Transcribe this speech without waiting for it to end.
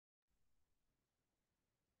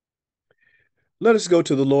Let us go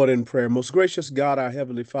to the Lord in prayer. Most gracious God, our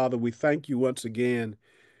Heavenly Father, we thank you once again,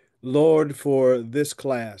 Lord, for this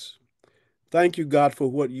class. Thank you, God, for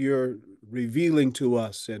what you're revealing to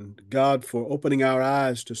us, and God, for opening our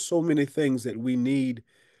eyes to so many things that we need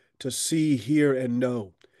to see, hear, and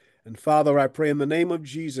know. And Father, I pray in the name of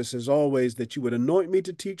Jesus, as always, that you would anoint me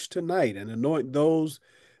to teach tonight and anoint those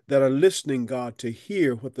that are listening, God, to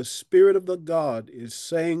hear what the Spirit of the God is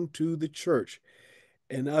saying to the church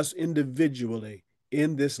and us individually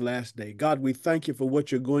in this last day. God, we thank you for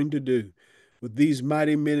what you're going to do with these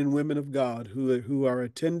mighty men and women of God who are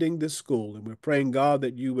attending this school. And we're praying, God,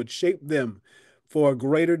 that you would shape them for a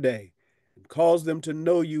greater day and cause them to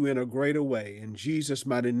know you in a greater way. In Jesus'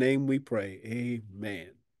 mighty name we pray. Amen.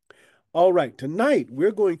 All right, tonight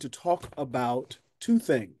we're going to talk about two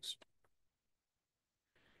things.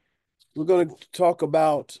 We're going to talk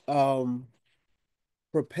about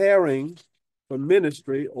preparing for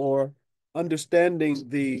ministry or understanding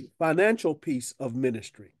the financial piece of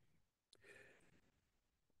ministry.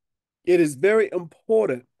 It is very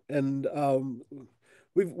important, and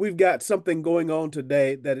we've got something going on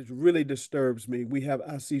today that it really disturbs me.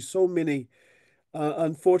 I see so many,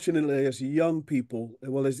 unfortunately, as young people,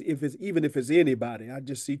 well, as if it's even if it's anybody, I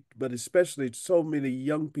just see, but especially so many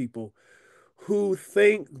young people who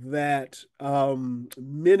think that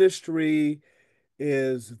ministry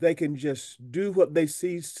is they can just do what they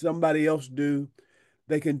see somebody else do.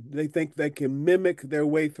 They think they can mimic their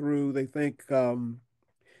way through. They think,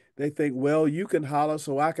 well, you can holler,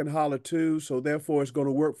 so I can holler too. So therefore it's going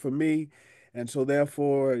to work for me. And so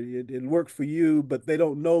therefore it worked for you, but they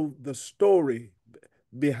don't know the story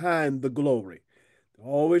behind the glory.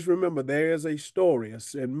 Always remember there is a story,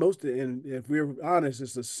 and if we're honest,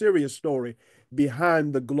 it's a serious story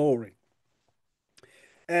behind the glory.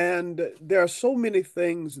 And there are so many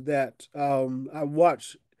things that I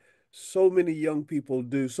watch so many young people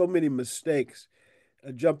do, so many mistakes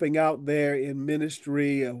jumping out there in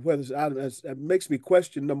ministry. It makes me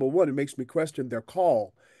question, number one, it makes me question their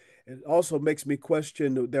call. It also makes me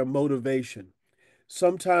question their motivation.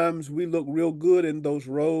 Sometimes we look real good in those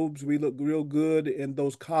robes. We look real good in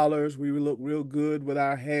those collars. We look real good with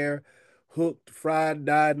our hair hooked, fried,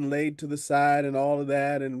 dyed, and laid to the side and all of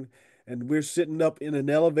that. And we're sitting up in an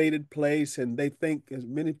elevated place, and they think as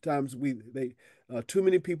many times too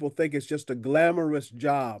many people think it's just a glamorous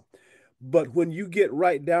job. But when you get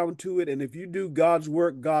right down to it, and if you do God's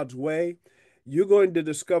work God's way, you're going to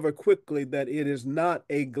discover quickly that it is not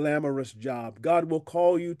a glamorous job. God will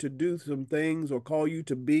call you to do some things or call you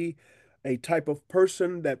to be a type of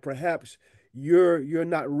person that perhaps you're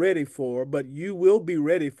not ready for, but you will be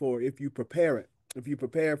ready for if you prepare it, if you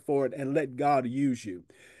prepare for it and let God use you.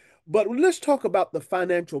 But let's talk about the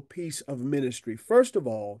financial piece of ministry. First of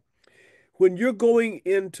all, when you're going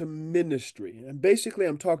into ministry, and basically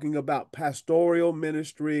I'm talking about pastoral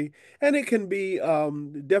ministry, and it can be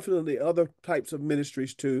definitely other types of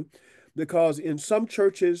ministries too, because in some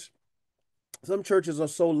churches are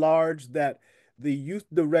so large that the youth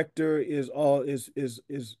director is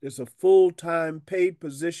a full-time paid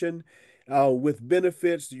position with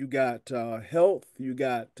benefits. You got health, you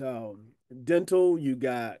got dental, you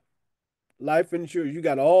got life insurance, you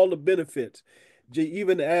got all the benefits,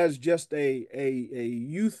 even as just a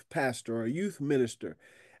youth pastor or a youth minister.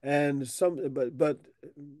 And but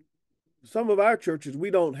some of our churches, we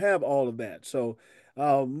don't have all of that. So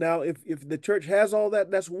now if the church has all that,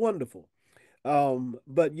 that's wonderful.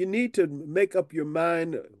 But you need to make up your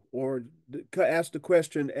mind or ask the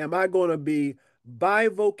question, am I going to be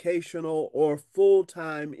bivocational or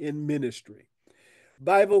full-time in ministry?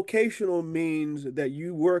 Bivocational means that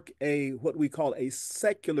you work a what we call a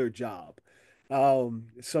secular job.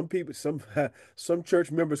 Some people, some church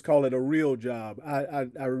members call it a real job.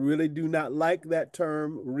 I really do not like that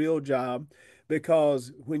term, real job,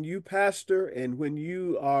 because when you pastor and when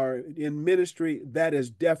you are in ministry, that is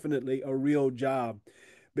definitely a real job,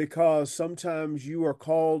 because sometimes you are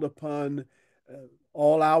called upon uh,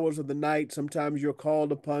 all hours of the night. Sometimes you're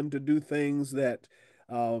called upon to do things that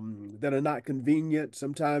are not convenient.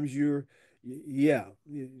 Sometimes yeah,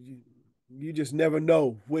 you just never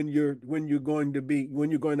know when you're going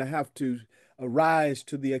to have to arise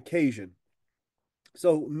to the occasion.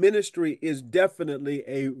 So ministry is definitely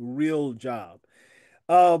a real job.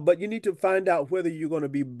 But you need to find out whether you're going to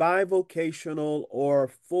be bivocational or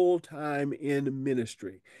full time in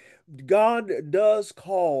ministry. God does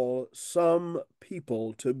call some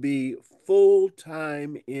people to be full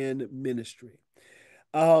time in ministry.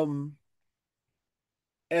 Um,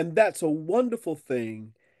 and that's a wonderful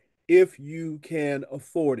thing if you can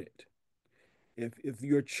afford it. If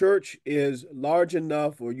your church is large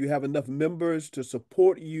enough or you have enough members to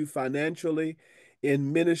support you financially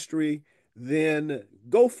in ministry, then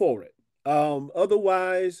go for it.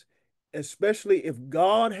 Otherwise, especially if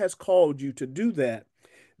God has called you to do that,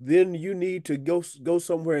 then you need to go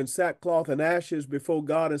somewhere in sackcloth and ashes before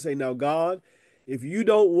God and say, "Now, God, if you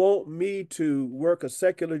don't want me to work a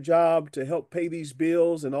secular job to help pay these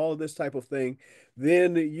bills and all of this type of thing,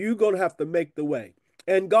 then you're going to have to make the way."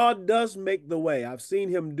 And God does make the way. I've seen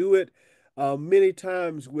him do it many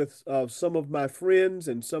times with some of my friends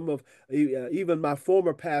and some of even my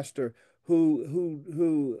former pastor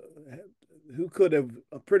who could have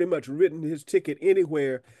pretty much written his ticket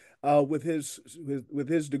anywhere with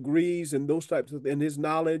his degrees and those types of and his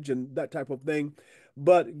knowledge and that type of thing.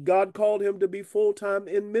 But God called him to be full time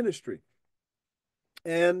in ministry.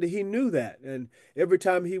 And he knew that. And every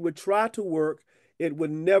time he would try to work, it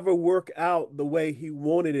would never work out the way he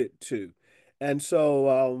wanted it to. And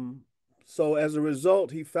so as a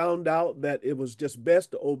result, he found out that it was just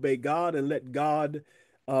best to obey God and let God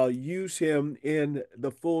use him in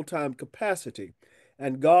the full-time capacity.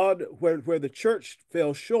 And God, where the church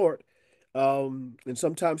fell short, and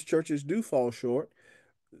sometimes churches do fall short,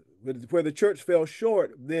 where the church fell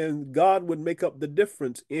short, then God would make up the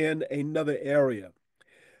difference in another area.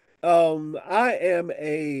 Right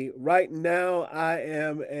now,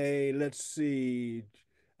 let's see,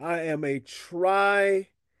 I am a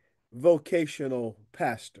vocational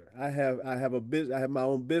pastor. I have my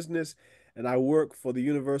own business and I work for the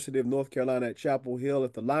University of North Carolina at Chapel Hill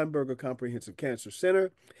at the Lineberger Comprehensive Cancer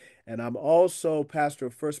Center. And I'm also pastor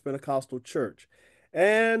of First Pentecostal Church.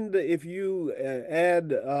 And if you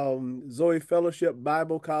add Zoe Fellowship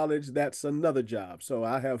Bible College, that's another job. So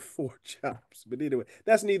I have four jobs. But anyway,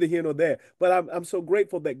 that's neither here nor there. But I'm so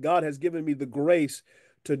grateful that God has given me the grace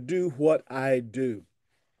to do what I do.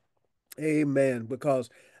 Amen. Because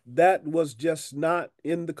that was just not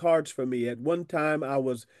in the cards for me. At one time, I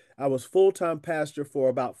was full-time pastor for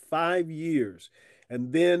about 5 years.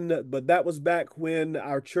 And then, but that was back when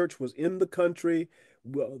our church was in the country.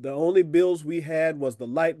 Well, the only bills we had was the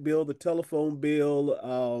light bill, the telephone bill.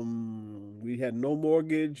 We had no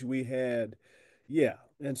mortgage. Yeah.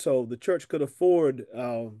 And so the church could afford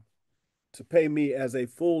to pay me as a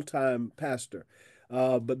full-time pastor.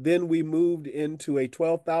 But then we moved into a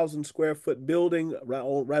 12,000 square foot building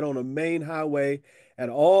right on a main highway, and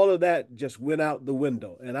all of that just went out the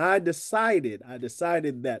window. And I decided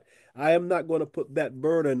that I am not going to put that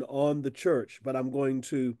burden on the church, but I'm going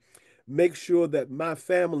to make sure that my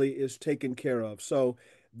family is taken care of. So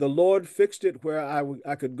the Lord fixed it where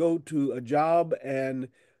I could go to a job and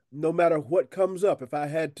no matter what comes up, if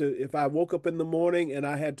I woke up in the morning and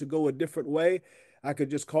I had to go a different way, I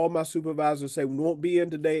could just call my supervisor and say, "We won't be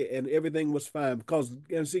in today," and everything was fine. Because,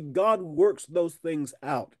 and see, God works those things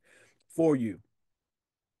out for you.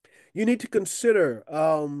 You need to consider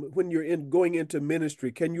when you're going into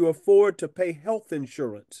ministry, can you afford to pay health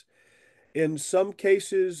insurance? In some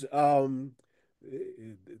cases,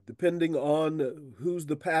 depending on who's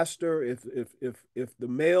the pastor, if the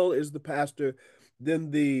male is the pastor,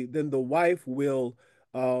 then the wife will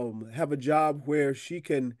have a job where she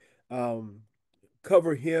can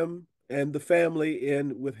cover him and the family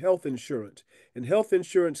in with health insurance. And health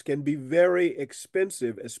insurance can be very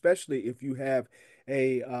expensive, especially if you have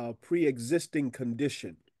a pre-existing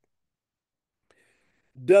condition.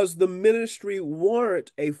 Does the ministry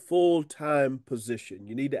warrant a full-time position?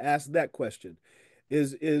 You need to ask that question.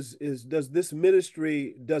 Does this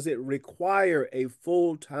ministry, does it require a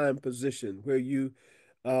full-time position where you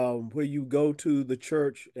go to the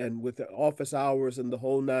church and with the office hours and the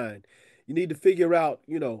whole nine? You need to figure out,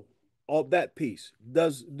 all that piece.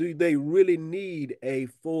 Do they really need a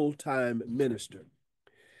full-time minister?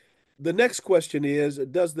 The next question is,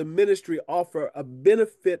 does the ministry offer a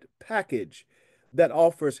benefit package that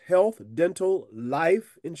offers health, dental,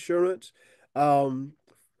 life insurance, um,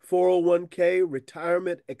 401k,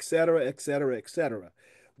 retirement, et cetera, et cetera, et cetera?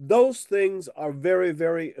 Those things are very,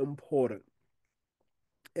 very important.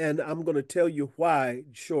 And I'm going to tell you why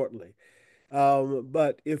shortly.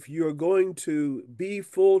 But if you're going to be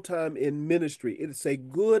full-time in ministry, it's a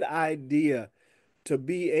good idea to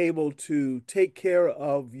be able to take care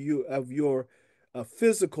of your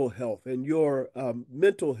physical health and your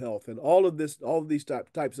mental health and all of these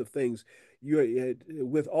types of things. You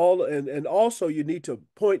with all and also you need to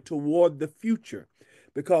point toward the future,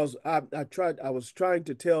 because I was trying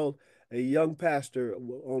to tell a young pastor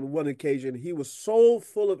on one occasion, he was so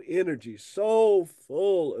full of energy,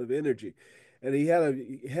 and he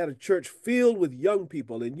had a church filled with young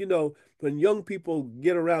people, and when young people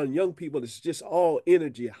get around young people, it's just all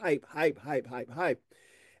energy, hype, hype, hype, hype, hype.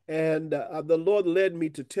 And the Lord led me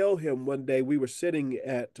to tell him one day. We were sitting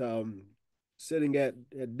at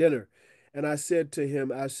dinner, and I said to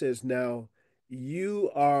him, I says, now you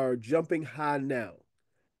are jumping high now,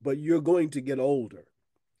 but you're going to get older,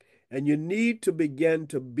 and you need to begin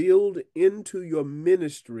to build into your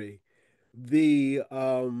ministry the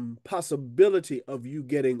possibility of you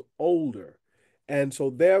getting older. And so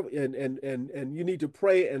there, and you need to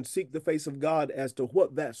pray and seek the face of God as to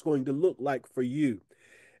what that's going to look like for you.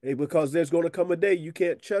 Because there's going to come a day you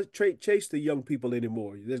can't chase the young people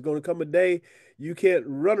anymore. There's going to come a day you can't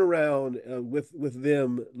run around with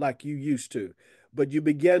them like you used to. But you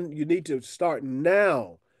need to start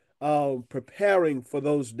now preparing for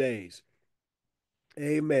those days.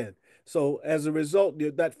 Amen. So as a result,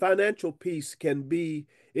 that financial piece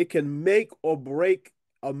it can make or break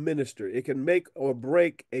a minister. It can make or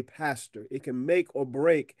break a pastor. It can make or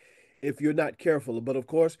break if you're not careful. But of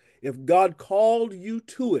course, if God called you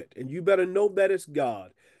to it, and you better know that it's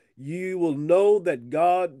God, you will know that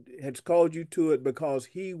God has called you to it because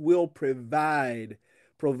he will provide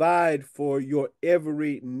for your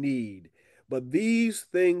every need. But these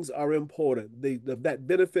things are important. That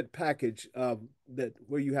benefit package that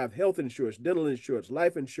where you have health insurance, dental insurance,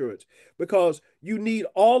 life insurance, because you need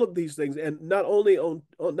all of these things, and not only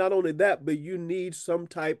that, but you need some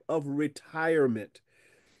type of retirement.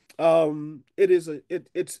 It is a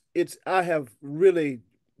it's I have really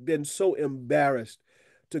been so embarrassed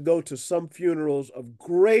to go to some funerals of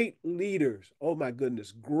great leaders. Oh my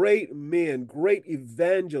goodness, great men, great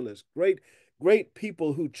evangelists, great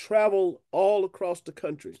people who travel all across the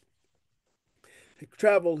country,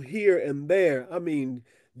 travel here and there. I mean,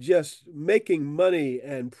 just making money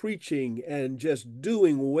and preaching and just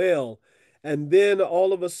doing well. And then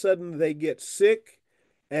all of a sudden they get sick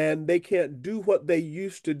and they can't do what they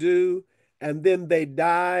used to do. And then they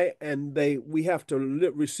die, and we have to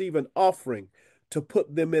receive an offering to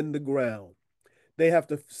put them in the ground. They have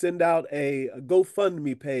to send out a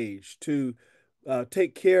GoFundMe page to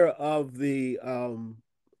take care of the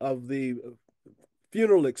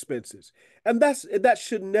funeral expenses. And that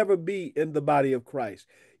should never be in the body of Christ.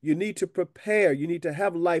 You need to prepare, you need to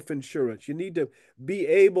have life insurance, you need to be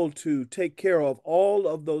able to take care of all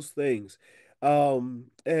of those things.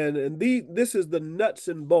 This is the nuts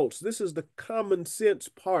and bolts. This is the common sense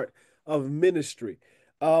part of ministry.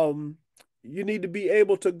 Um, you need to be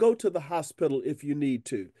able to go to the hospital if you need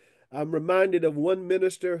to. I'm reminded of one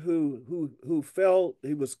minister who fell.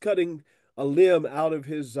 He was cutting a limb out of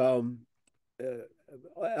his off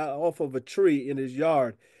of a tree in his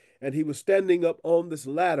yard, and he was standing up on this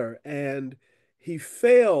ladder, and he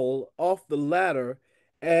fell off the ladder,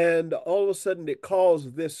 and all of a sudden it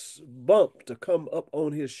caused this bump to come up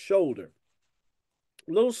on his shoulder,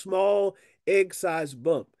 little small egg-sized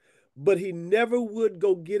bump. But he never would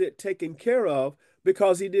go get it taken care of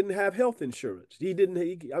because he didn't have health insurance. I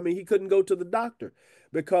mean, he couldn't go to the doctor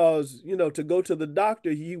because, to go to the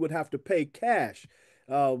doctor, he would have to pay cash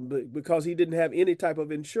because he didn't have any type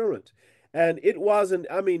of insurance. And it wasn't,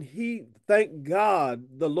 I mean, thank God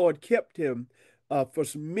the Lord kept him for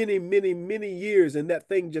many, many, many years. And that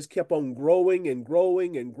thing just kept on growing and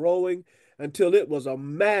growing and growing until it was a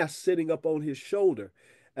mass sitting up on his shoulder.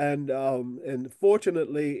 And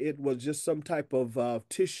fortunately, it was just some type of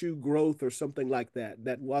tissue growth or something like that.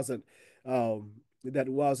 That wasn't that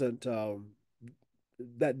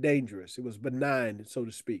dangerous. It was benign, so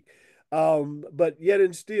to speak. But yet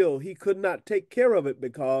and still, he could not take care of it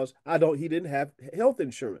because he didn't have health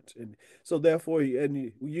insurance, and so therefore,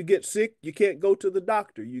 you get sick, you can't go to the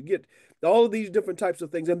doctor. You get all of these different types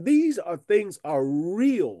of things, and things are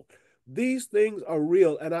real. These things are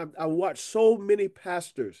real, and I watch so many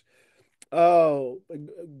pastors, uh,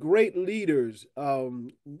 great leaders,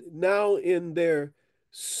 now in their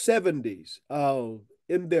 70s,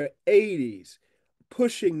 in their 80s,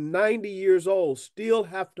 pushing 90 years old, still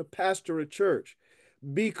have to pastor a church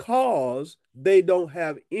because they don't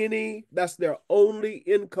have that's their only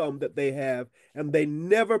income that they have, and they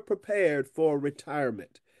never prepared for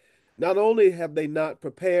retirement. Not only have they not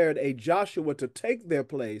prepared a Joshua to take their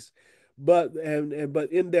place, but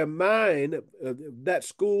in their mind, that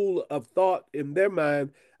school of thought in their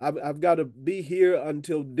mind, I've got to be here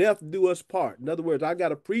until death do us part. In other words, I got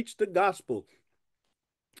to preach the gospel.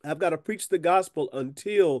 I've got to preach the gospel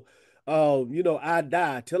until, I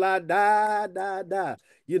die. Till I die, die, die.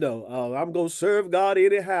 I'm going to serve God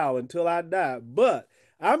anyhow until I die. But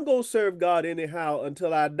I'm going to serve God anyhow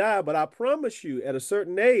until I die. But I promise you, at a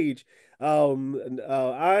certain age, I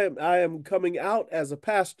am coming out as a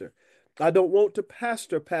pastor. I don't want to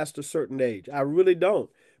pastor past a certain age. I really don't,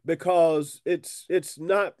 because it's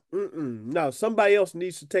not no, somebody else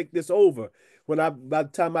needs to take this over when I by the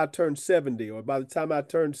time I turn 70 or by the time I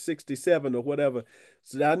turn 67 or whatever.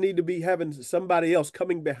 So I need to be having somebody else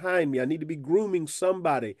coming behind me. I need to be grooming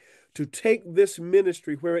somebody to take this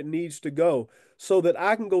ministry where it needs to go so that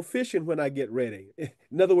I can go fishing when I get ready.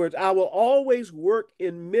 In other words, I will always work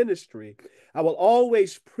in ministry. I will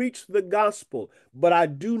always preach the gospel, but I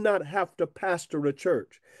do not have to pastor a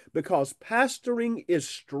church because pastoring is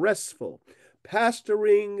stressful.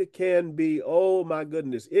 Pastoring can be, oh my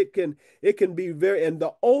goodness, it can be very, and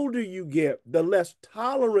the older you get, the less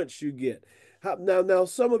tolerance you get. Now,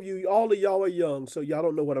 some of you, all of y'all are young, so y'all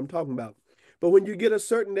don't know what I'm talking about. But when you get a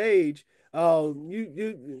certain age,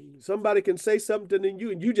 somebody can say something to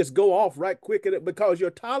you and you just go off right quick at it because your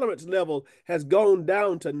tolerance level has gone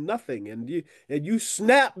down to nothing, and you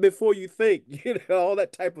snap before you think, all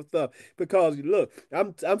that type of stuff. Because look,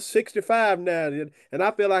 I'm 65 now, and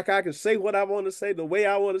I feel like I can say what I want to say the way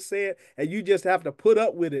I want to say it, and you just have to put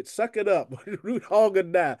up with it, suck it up, root hog or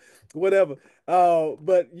die, whatever.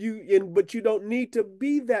 But you don't need to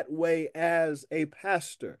be that way as a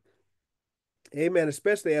pastor. Amen,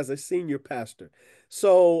 especially as a senior pastor.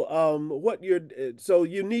 So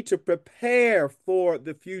you need to prepare for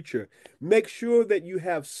the future. Make sure that you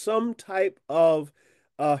have some type of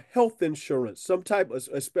health insurance, some type of,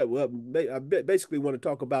 well, I basically want to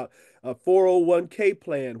talk about a 401k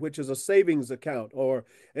plan, which is a savings account, or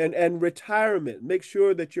and retirement. Make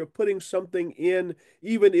sure that you're putting something in,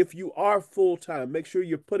 even if you are full time. Make sure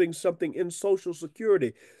you're putting something in Social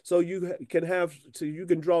Security so you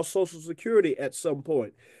can draw Social Security at some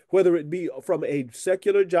point, whether it be from a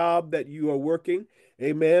secular job that you are working,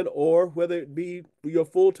 amen, or whether it be your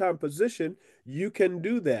full-time position. You can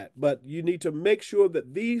do that, but you need to make sure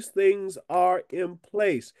that these things are in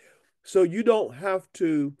place so you don't have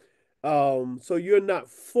to, so you're not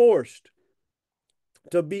forced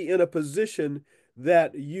to be in a position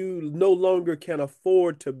that you no longer can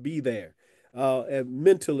afford to be there, and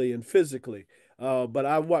mentally and physically. But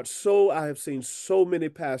I have seen so many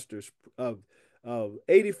pastors of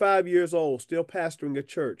 85 years old still pastoring a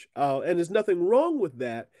church. And there's nothing wrong with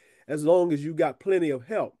that as long as you got plenty of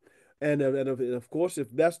help. And of course, if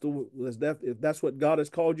that's what God has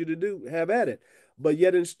called you to do, have at it. But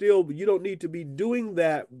yet and still, you don't need to be doing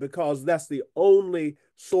that because that's the only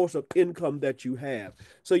source of income that you have.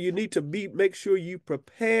 So you need to make sure you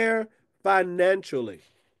prepare financially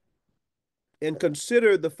and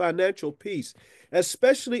consider the financial piece,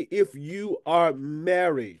 especially if you are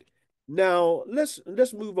married. Now, let's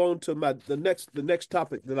move on to the next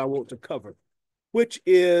topic that I want to cover, which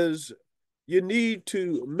is you need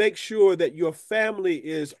to make sure that your family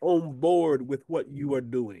is on board with what you are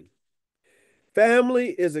doing.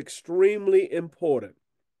 Family is extremely important,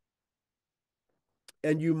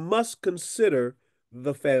 and you must consider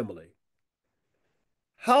the family.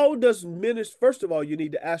 How does ministry, first of all, you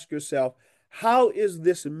need to ask yourself, how is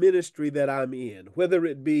this ministry that I'm in, whether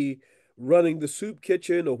it be running the soup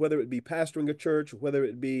kitchen or whether it be pastoring a church, whether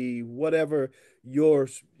it be whether you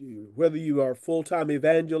are a full-time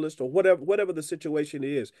evangelist or whatever the situation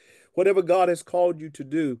is, whatever God has called you to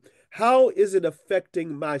do, how is it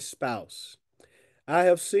affecting my spouse? I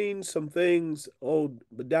have seen some things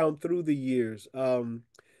down through the years.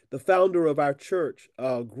 The founder of our church,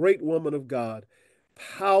 a great woman of God,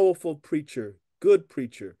 powerful preacher, good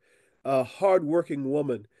preacher, a hardworking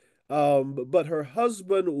woman. But her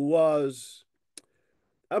husband was,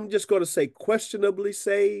 I'm just going to say, questionably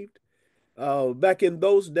saved. Back in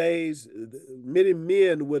those days, many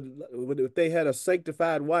men if they had a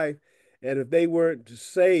sanctified wife, and if they weren't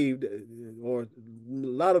saved, or a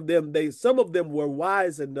lot of them, some of them were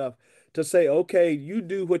wise enough to say, okay, you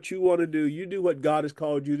do what you want to do, you do what God has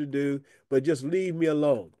called you to do, but just leave me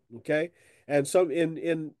alone, okay? And some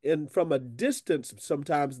in from a distance,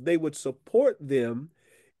 sometimes they would support them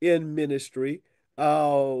in ministry,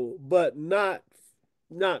 but not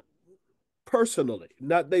personally.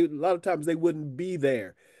 Not they A lot of times they wouldn't be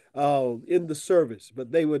there in the service,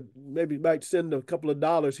 but they would maybe might send a couple of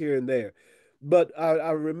dollars here and there. But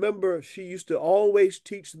I remember she used to always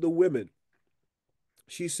teach the women.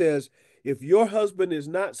 She says, if your husband is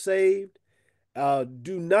not saved,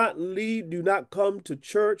 do not come to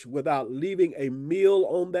church without leaving a meal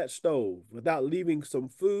on that stove, without leaving some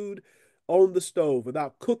food on the stove,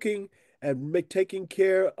 without cooking and taking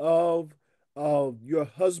care of your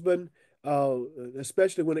husband, uh,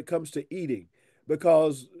 especially when it comes to eating.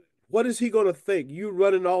 Because what is he going to think? You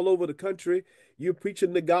running all over the country, you're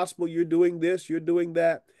preaching the gospel, you're doing this, you're doing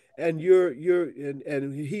that, and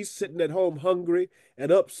and he's sitting at home hungry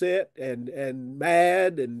and upset and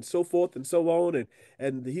mad and so forth and so on,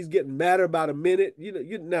 and he's getting madder about a minute.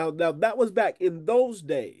 Now that was back in those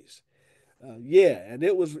days. Yeah, and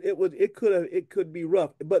it could be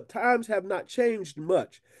rough, but times have not changed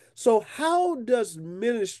much. So how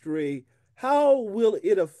will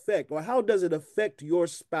it affect, or how does it affect your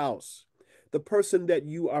spouse, the person that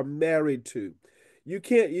you are married to? You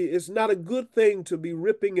can't, it's not a good thing to be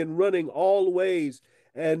ripping and running all ways,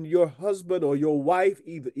 and your husband or your wife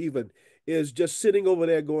even is just sitting over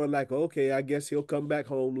there going like, okay, I guess he'll come back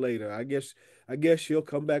home later. I guess she'll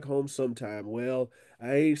come back home sometime. Well,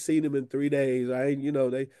 I ain't seen him in 3 days. I ain't,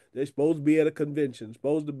 they're supposed to be at a convention,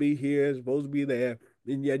 supposed to be here, supposed to be there.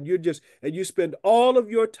 And yet you spend all of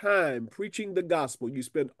your time preaching the gospel. You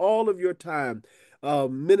spend all of your time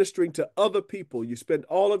ministering to other people. You spend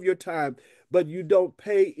all of your time, but you don't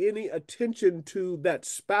pay any attention to that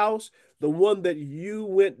spouse, the one that you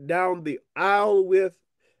went down the aisle with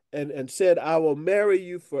and said, I will marry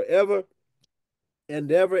you forever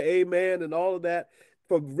and ever, amen, and all of that,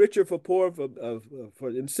 for richer, for poor, for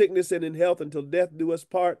in sickness and in health, until death do us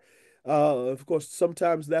part. Of course,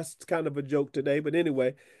 sometimes that's kind of a joke today, but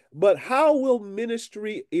anyway. But how will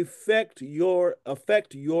ministry affect your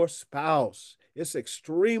spouse? It's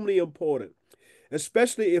extremely important,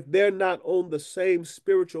 especially if they're not on the same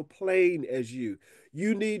spiritual plane as you.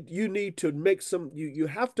 You need to make some you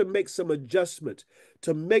have to make some adjustments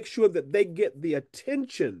to make sure that they get the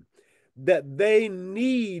attention that they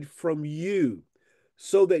need from you,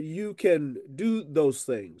 so that you can do those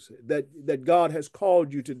things that God has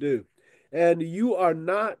called you to do. And you are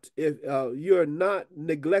not, if you're not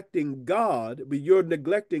neglecting God, but you're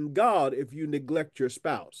neglecting God if you neglect your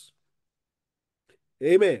spouse.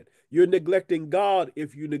 Amen. You're neglecting God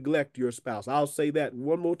if you neglect your spouse. I'll say that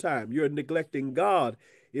one more time. You're neglecting God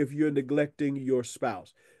if you're neglecting your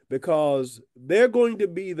spouse, because they're going to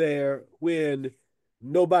be there when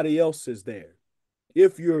nobody else is there,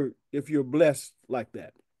 if you're blessed like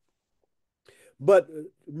that. But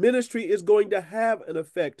ministry is going to have an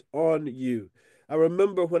effect on you. I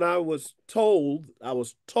remember when I was told,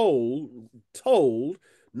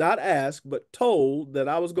 not asked, but told that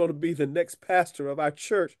I was going to be the next pastor of our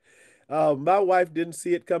church. My wife didn't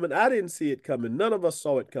see it coming. I didn't see it coming. None of us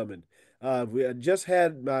saw it coming. We had just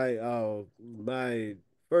had my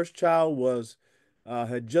first child was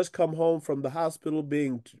had just come home from the hospital,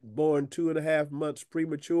 being born 2.5 months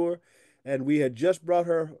premature, and we had just brought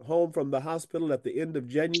her home from the hospital at the end of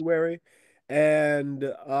January. And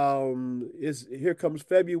is here comes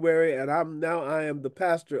February, and I am the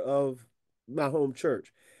pastor of my home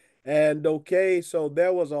church. And okay, so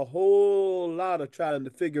there was a whole lot of trying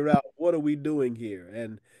to figure out what are we doing here,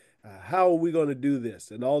 and how are we going to do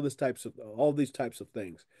this, and all these types of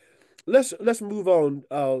things. Let's move on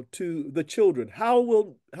to the children.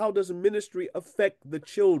 How does ministry affect the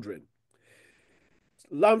children?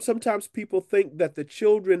 Sometimes people think that the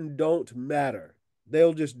children don't matter.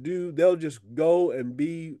 They'll just go and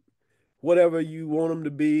be whatever you want them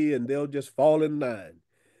to be, and they'll just fall in line.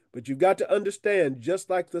 But you've got to understand, just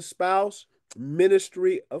like the spouse,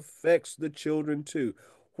 ministry affects the children too.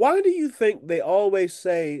 Why do you think they always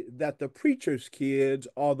say that the preacher's kids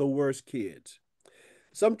are the worst kids?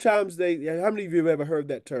 Sometimes how many of you have ever heard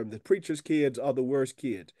that term? The preacher's kids are the worst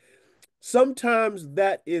kids. Sometimes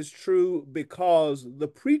that is true because the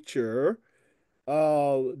preacher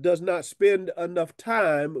does not spend enough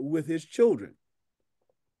time with his children.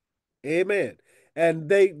 Amen. And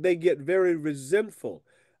they get very resentful.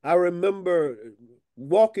 I remember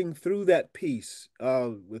walking through that piece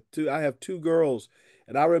with two. I have two girls,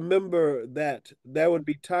 and I remember that there would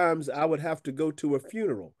be times I would have to go to a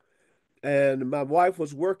funeral, and my wife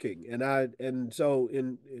was working, and so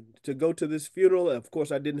to go to this funeral, of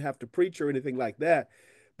course I didn't have to preach or anything like that.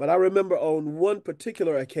 But I remember on one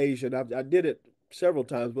particular occasion, I did it several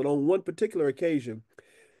times, but on one particular occasion,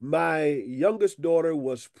 my youngest daughter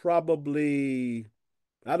was probably,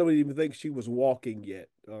 I don't even think she was walking yet,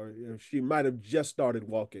 or she might have just started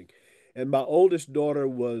walking. And my oldest daughter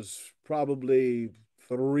was probably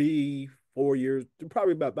 4 years,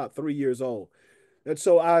 probably about 3 years old. And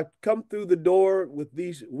so I come through the door with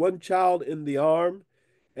these one child in the arm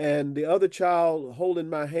and the other child holding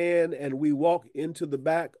my hand, and we walk into the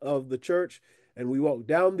back of the church, and we walk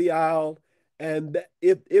down the aisle, and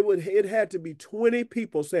it had to be 20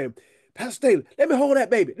 people saying, Pastor Staley, let me hold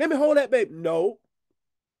that baby. Let me hold that baby. No,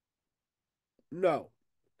 no.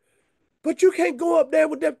 But you can't go up there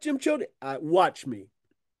with them children. Watch me.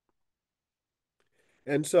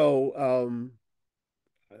 And so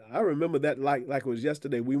I remember that like it was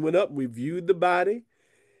yesterday. We went up, we viewed the body,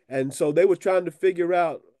 And so they were trying to figure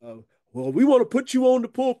out, well, we want to put you on the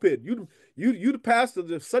pulpit. You the pastor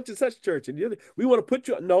of such and such church, and we want to put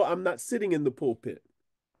you. No, I'm not sitting in the pulpit.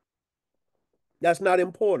 That's not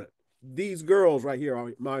important. These girls right here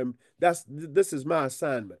are my. This is my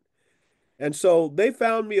assignment. And so they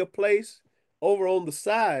found me a place over on the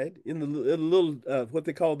side in the little what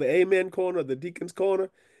they call the amen corner, the deacon's corner,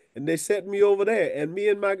 and they set me over there. And me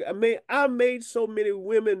and I made so many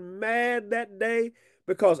women mad that day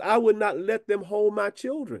because I would not let them hold my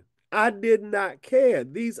children. I did not care.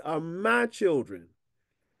 These are my children.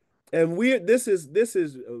 And we this is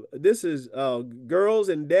girls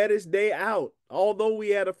and daddy's day out, although we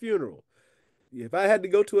had a funeral. If I had to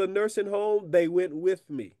go to a nursing home, they went with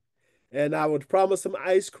me, and I would promise them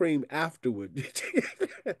ice cream afterward.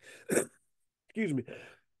 Excuse me.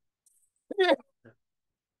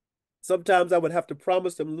 Sometimes I would have to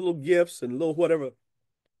promise them little gifts and little whatever.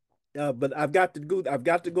 But I've got to go. I've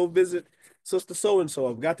got to go visit Sister So and So.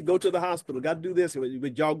 I've got to go to the hospital. Got to do this.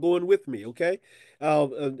 But y'all going with me, okay?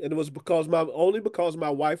 And it was because my only because my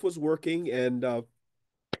wife was working and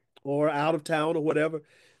or out of town or whatever.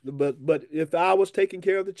 But if I was taking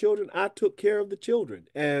care of the children, I took care of the children.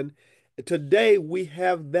 And today we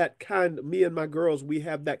have that kind, me and my girls, we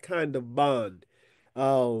have that kind of bond.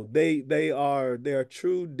 They are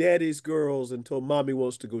true daddy's girls until mommy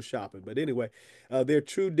wants to go shopping. But anyway, they're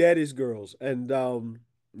true daddy's girls. And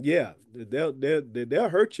yeah, they'll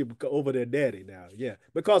hurt you over their daddy now. Yeah,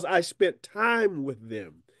 because I spent time with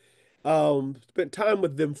them, spent time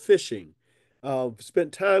with them fishing,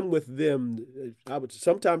 spent time with them. I would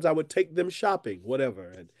sometimes I would take them shopping,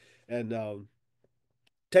 whatever, and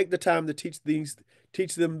take the time to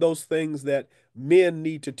teach them those things that men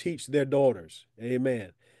need to teach their daughters.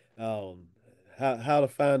 Amen. Um, how to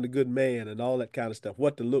find a good man and all that kind of stuff,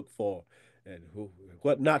 what to look for and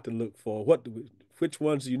what not to look for, which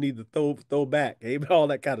ones you need to throw back, amen, all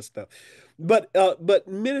that kind of stuff. But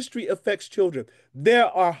ministry affects children. There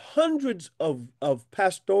are hundreds of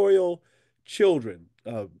pastoral children,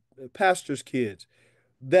 pastors' kids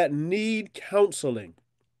that need counseling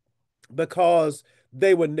because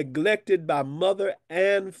they were neglected by mother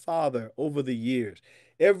and father over the years.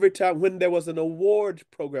 Every time when there was an awards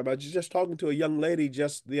program, I was just talking to a young lady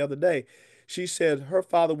just the other day. She said her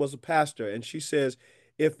father was a pastor, and she says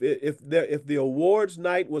if the awards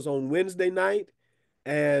night was on Wednesday night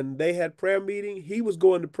and they had prayer meeting, he was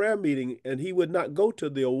going to prayer meeting and he would not go to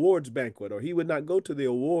the awards banquet or he would not go to the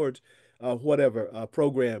awards whatever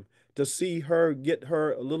program to see her get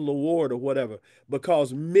her a little award or whatever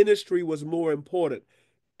because ministry was more important.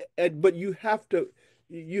 But you have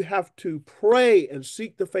to pray and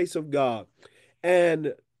seek the face of God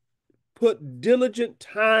and put diligent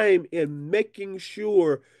time in making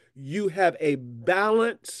sure you have a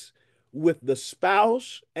balance with the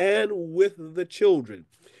spouse and with the children.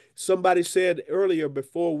 Somebody said earlier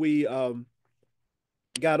before we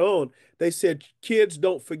got on, they said kids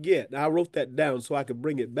don't forget. Now, I wrote that down so I could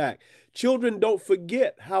bring it back. Children don't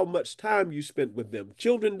forget how much time you spent with them.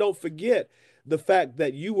 Children don't forget the fact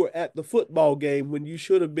that you were at the football game when you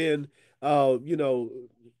should have been, you know,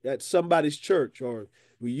 at somebody's church, or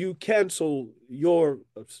you cancel your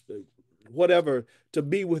whatever to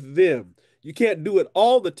be with them. You can't do it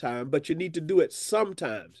all the time, but you need to do it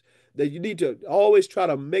sometimes. That you need to always try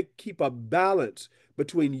to keep a balance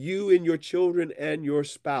between you and your children and your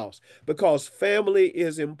spouse because family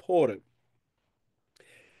is important.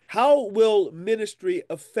 How will ministry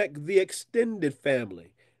affect the extended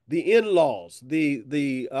family, the in-laws,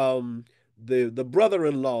 the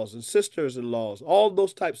brother-in-laws and sisters-in-laws, all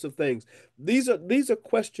those types of things? These are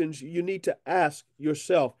questions you need to ask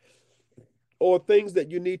yourself or things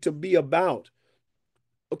that you need to be about.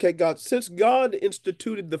 Okay, God, since God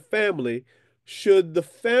instituted the family, should the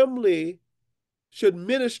family, should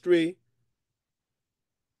ministry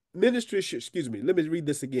should, excuse me, let me read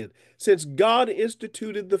this again. Since God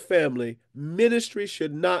instituted the family, ministry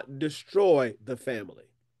should not destroy the family.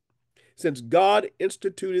 Since God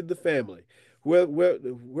instituted the family,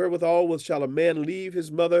 wherewithal shall a man leave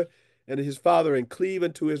his mother and his father and cleave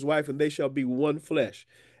unto his wife, and they shall be one flesh,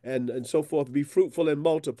 and so forth. Be fruitful and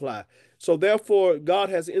multiply. So therefore, God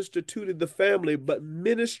has instituted the family, but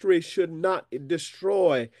ministry should not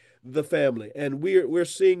destroy the family. And we're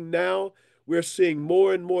seeing now, we're seeing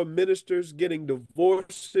more and more ministers getting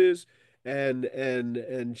divorces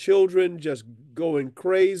and children just going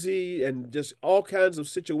crazy and just all kinds of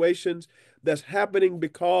situations that's happening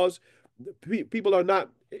because people are not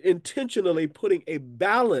intentionally putting a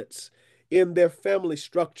balance in their family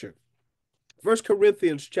structure. First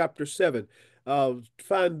Corinthians chapter 7.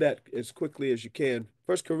 Find that as quickly as you can.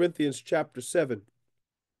 First Corinthians chapter 7.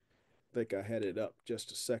 I think I had it up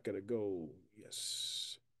just a second ago.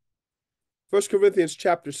 Yes. First Corinthians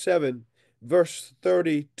chapter 7, verse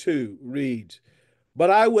 32 reads, "But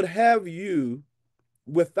I would have you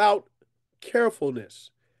without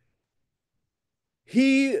carefulness.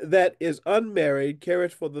 He that is unmarried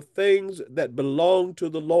careth for the things that belong to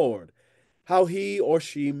the Lord, how he or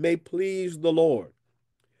she may please the Lord."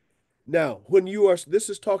 Now, when you are, this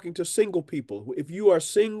is talking to single people. If you are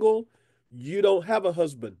single, you don't have a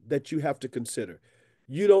husband that you have to consider.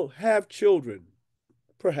 You don't have children,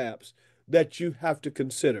 perhaps, that you have to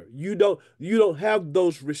consider. You don't have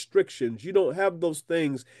those restrictions. You don't have those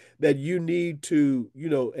things that you need to,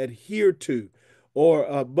 adhere to.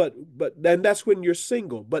 Or but then that's when you're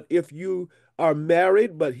single. But if you are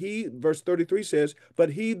married, verse 33 says,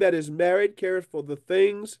 "But he that is married careth for the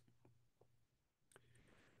things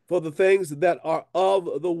that are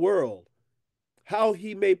of the world, how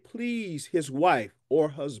he may please his wife or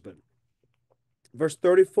husband." Verse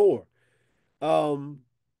 34. Um,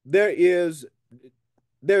 there is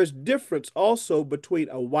there's difference also between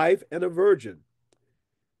a wife and a virgin.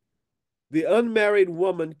 The unmarried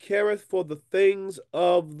woman careth for the things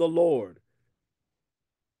of the Lord,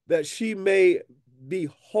 that she may be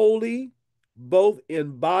holy both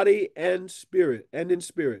in body and in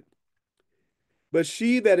spirit. But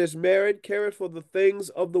she that is married careth for the things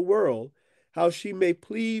of the world, how she may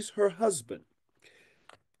please her husband.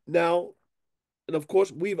 Now, and of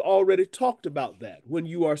course, we've already talked about that. When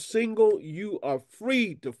you are single, you are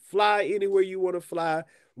free to fly anywhere you want to fly,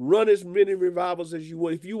 run as many revivals as you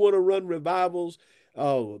want. If you want to run revivals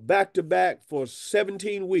back to back for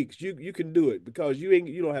 17 weeks, you can do it because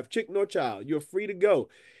you don't have chick nor child. You're free to go.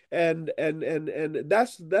 And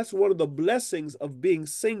that's one of the blessings of being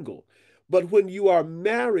single. But when you are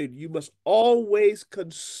married, you must always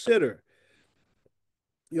consider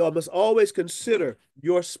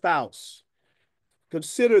your spouse.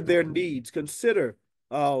 Consider their needs. Consider,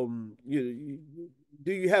 do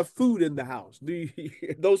you have food in the house? Do you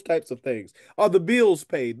those types of things? Are the bills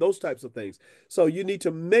paid? Those types of things. So you need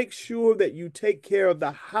to make sure that you take care of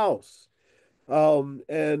the house. And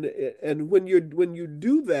when you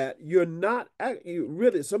do that, you're not you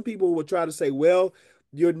really. Some people will try to say, well,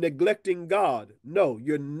 you're neglecting God. No,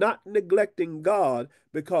 you're not neglecting God,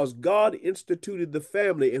 because God instituted the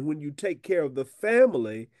family, and when you take care of the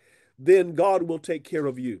family, then God will take care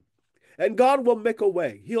of you. And God will make a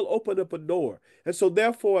way. He'll open up a door. And so,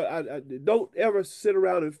 therefore, I don't ever sit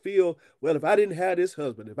around and feel, well, if I didn't have this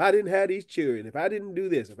husband, if I didn't have these children, if I didn't do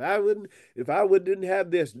this, if I didn't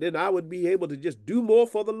have this, then I would be able to just do more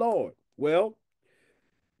for the Lord. Well,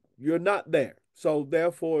 you're not there. So,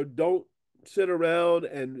 therefore, don't sit around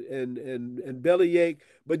and bellyache,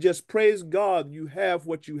 but just praise God you have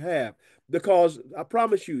what you have. Because I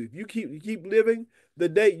promise you, if you keep living, the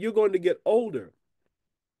day you're going to get older.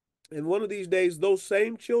 And one of these days, those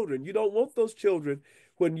same children, you don't want those children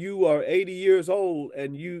when you are 80 years old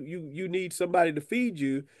and you need somebody to feed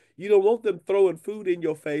you. You don't want them throwing food in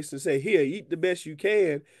your face and say, "Here, eat the best you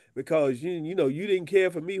can, because you didn't care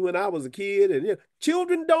for me when I was a kid." And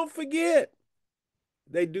children don't forget.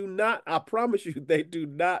 They do not. I promise you, they do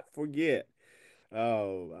not forget.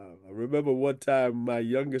 Oh, I remember one time my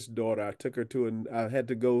youngest daughter, I took her to, and I had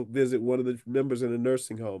to go visit one of the members in a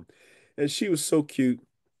nursing home, and she was so cute.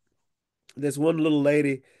 This one little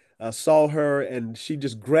lady saw her, and she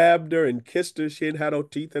just grabbed her and kissed her. She didn't have no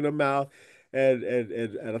teeth in her mouth, and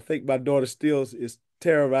I think my daughter still is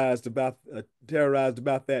terrorized about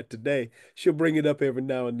that today. She'll bring it up every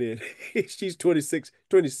now and then. She's 26,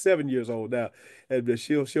 27 years old now, and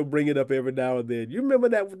she'll bring it up every now and then. You remember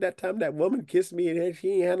that time that woman kissed me and she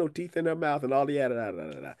ain't had no teeth in her mouth and all the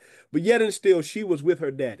yada. But yet and still, she was with her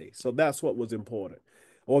daddy, so that's what was important.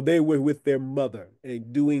 Or they were with their mother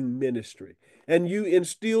and doing ministry. And you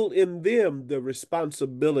instilled in them the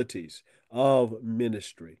responsibilities of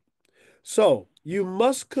ministry. So you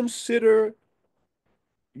must consider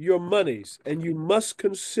your monies, and you must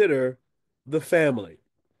consider the family.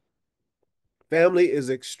 Family is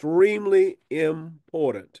extremely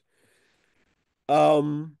important.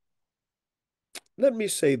 Um, Let me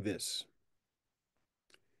say this.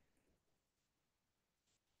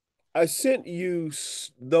 I sent you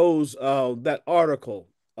those that article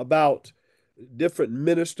about different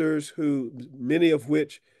ministers, who many of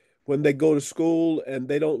which, when they go to school and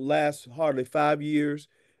they don't last hardly 5 years,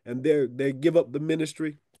 and they give up the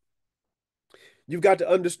ministry. You've got to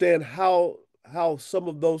understand how some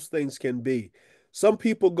of those things can be. Some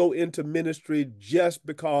people go into ministry just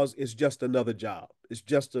because it's just another job. It's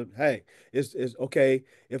just a hey, it's okay.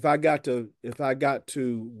 If I got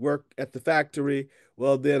to work at the factory,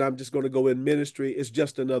 well then I'm just going to go in ministry. It's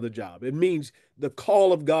just another job. It means the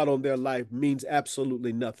call of God on their life means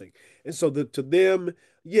absolutely nothing. And so to them,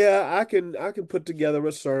 yeah, I can put together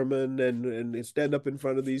a sermon and stand up in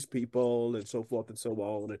front of these people and so forth and so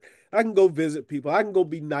on. And I can go visit people. I can go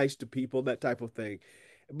be nice to people, that type of thing.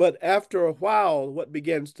 But after a while, what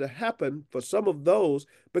begins to happen for some of those,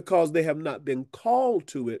 because they have not been called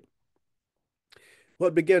to it,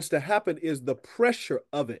 what begins to happen is the pressure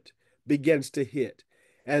of it begins to hit.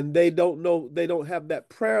 And they don't know, they don't have that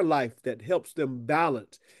prayer life that helps them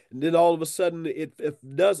balance. And then all of a sudden, it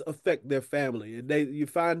does affect their family. And you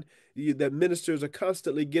find that ministers are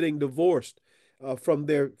constantly getting divorced from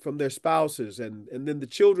their spouses, and then the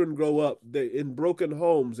children grow up in broken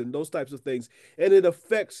homes and those types of things, and it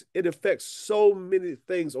affects so many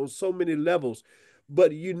things on so many levels.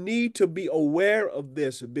 But you need to be aware of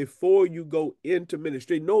this before you go into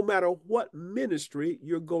ministry, no matter what ministry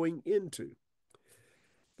you're going into.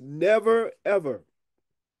 Never, ever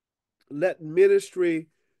let ministry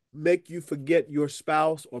make you forget your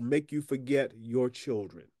spouse or make you forget your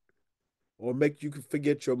children or make you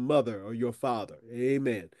forget your mother or your father.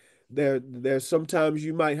 Amen. There's sometimes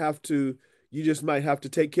you just might have to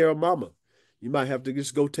take care of mama. You might have to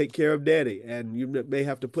just go take care of daddy, and you may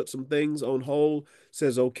have to put some things on hold.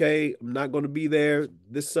 Says, okay, I'm not going to be there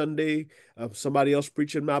this Sunday. Somebody else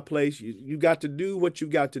preaching my place. You got to do what you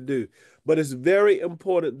got to do, but it's very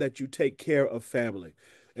important that you take care of family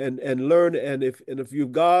and learn. And if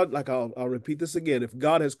you've God, like I'll repeat this again, if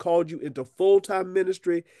God has called you into full-time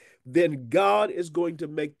ministry, then God is going to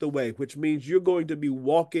make the way, which means you're going to be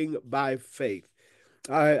walking by faith.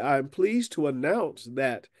 I'm pleased to announce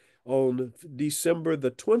that on December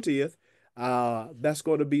the 20th, that's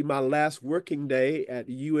going to be my last working day at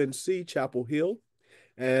UNC Chapel Hill.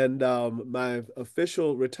 And my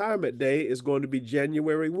official retirement day is going to be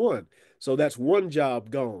January 1. So that's one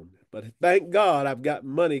job gone. But thank God I've got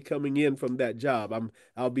money coming in from that job.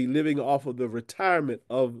 I'll be living off of the retirement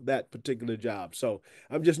of that particular job. So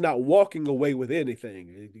I'm just not walking away with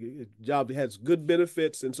anything. A job that has good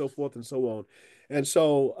benefits and so forth and so on. And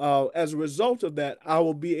so as a result of that, I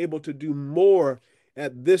will be able to do more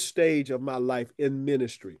at this stage of my life in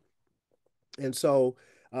ministry. And so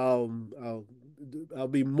I'll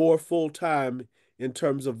be more full time in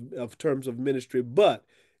terms of ministry. But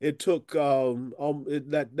it took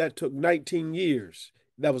that took 19 years.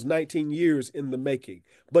 That was 19 years in the making.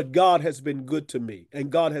 But God has been good to me, and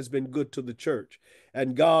God has been good to the church,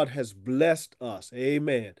 and God has blessed us.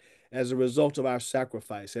 Amen. As a result of our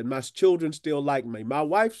sacrifice, and my children still like me. My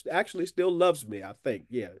wife actually still loves me. I think,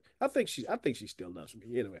 yeah, I think she still loves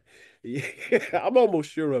me. Anyway, yeah, I'm almost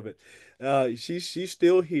sure of it. She's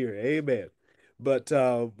still here. Amen. But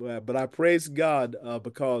I praise God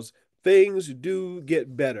because things do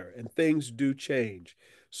get better and things do change.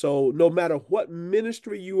 So no matter what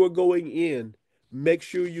ministry you are going in, make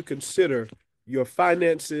sure you consider your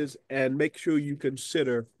finances and make sure you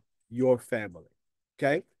consider your family.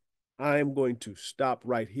 Okay? I am going to stop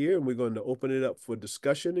right here and we're going to open it up for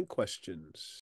discussion and questions.